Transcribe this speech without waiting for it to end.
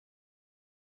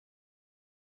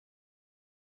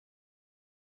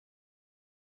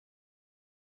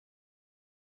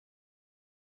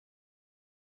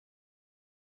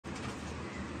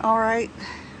All right,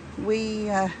 we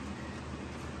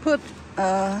put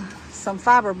some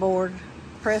fiberboard,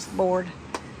 pressed board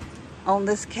on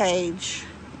this cage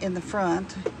in the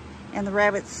front, and the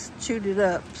rabbits chewed it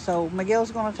up. So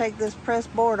Miguel's gonna take this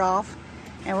pressed board off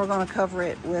and we're gonna cover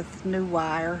it with new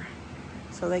wire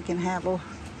so they can have a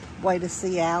way to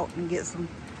see out and get some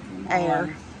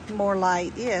air, more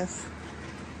light, yes.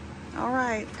 All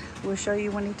right, we'll show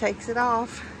you when he takes it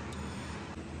off.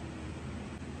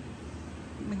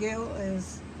 Miguel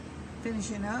is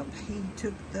finishing up. He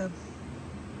took the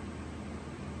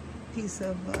piece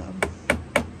of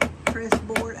pressed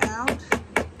board out,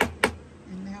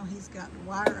 and now he's got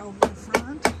wire over the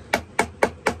front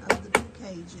of the two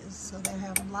cages so they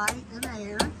have light and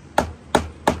air.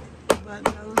 But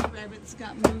those rabbits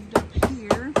got moved up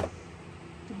here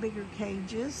to bigger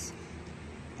cages,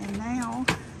 and now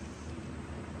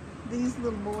these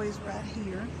little boys right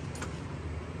here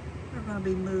are going to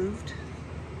be moved.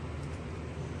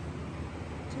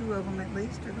 Two of them at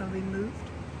least are going to be moved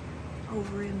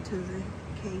over into the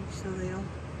cage so they'll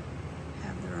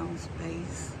have their own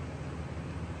space.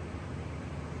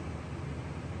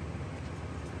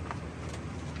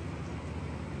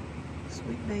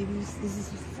 Sweet babies. This is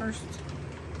the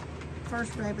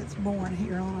first rabbits born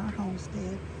here on our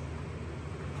homestead.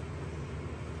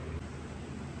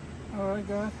 All right,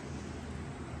 guys.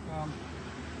 I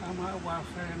my wife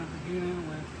said in the beginning,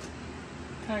 we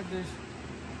take this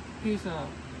piece of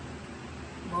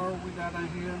board we got on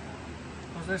here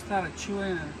because they started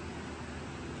chewing it,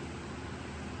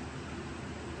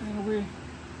 and we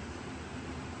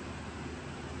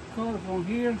cut it from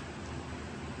here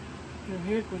to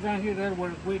here, because down here that's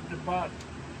where we the bot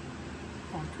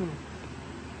on too.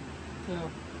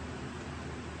 So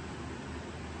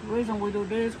the reason we do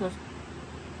this because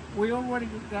we already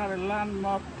got a line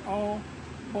up all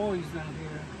boys down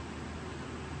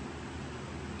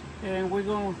here, and we're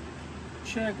gonna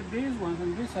check these ones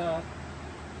on this side.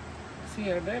 See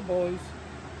how their boys,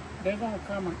 they're gonna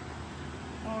come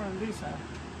on this side,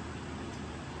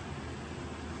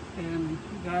 and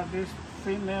we got these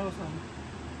females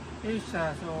on each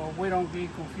side, so we don't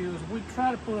get confused. We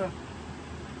try to put a,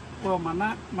 well,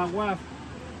 my wife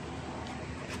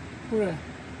put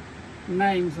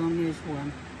names on this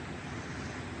one.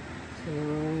 So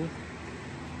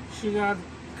she got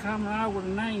coming out with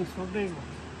names for this one.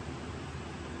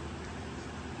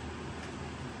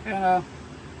 And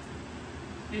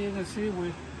you can see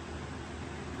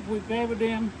we gave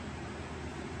them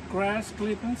grass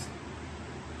clippings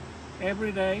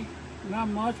every day, not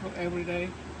much, but every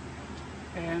day.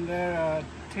 And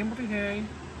Timothy hay,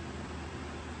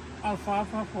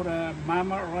 alfalfa for the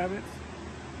mama rabbits,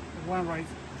 the one right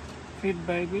feed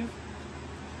babies,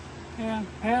 and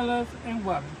pellets and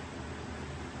water.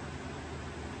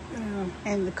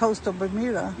 And the coastal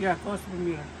Bermuda. Yeah, coastal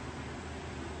Bermuda.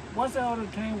 What's the other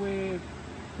thing we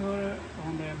put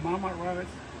on the mama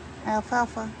rabbits?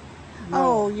 Alfalfa. No.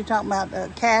 Oh, you're talking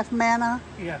about calf manna?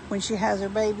 Yeah. When she has her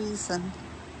babies and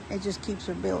it just keeps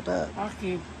her built up. I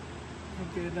keep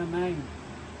the name.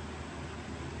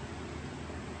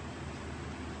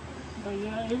 But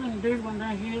yeah, even this one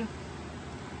down here,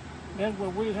 that's where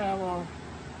we have our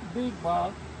big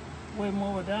box. We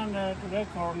move it down there to that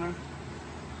corner.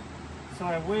 So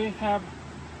if we have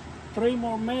 3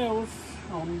 more males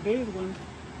on this one,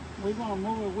 we're gonna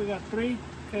move it. We got 3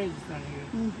 cages down here.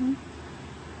 Mm-hmm.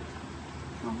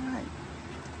 All right.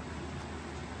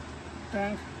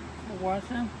 Thanks for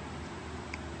watching.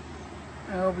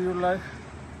 I hope you like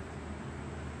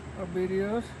our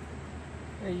videos.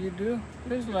 If you do,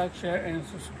 please like, share, and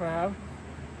subscribe.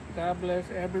 God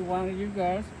bless every one of you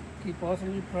guys. Keep us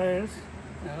in your prayers.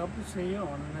 I hope to see you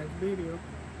on the next video.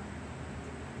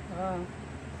 Bye.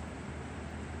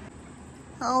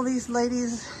 All these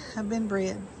ladies have been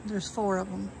bred. There's 4 of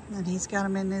them, and he's got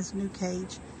them in his new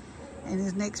cage. And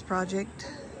his next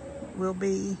project will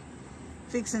be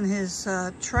fixing his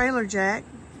trailer jack.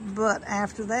 But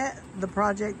after that, the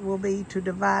project will be to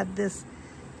divide this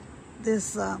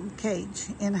cage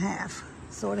in half,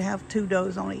 so it'll have 2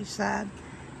 doors on each side.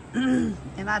 And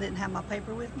I didn't have my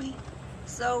paper with me,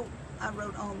 so I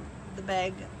wrote on the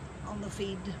bag on the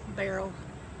feed barrel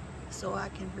so I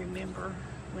can remember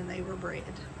when they were bred.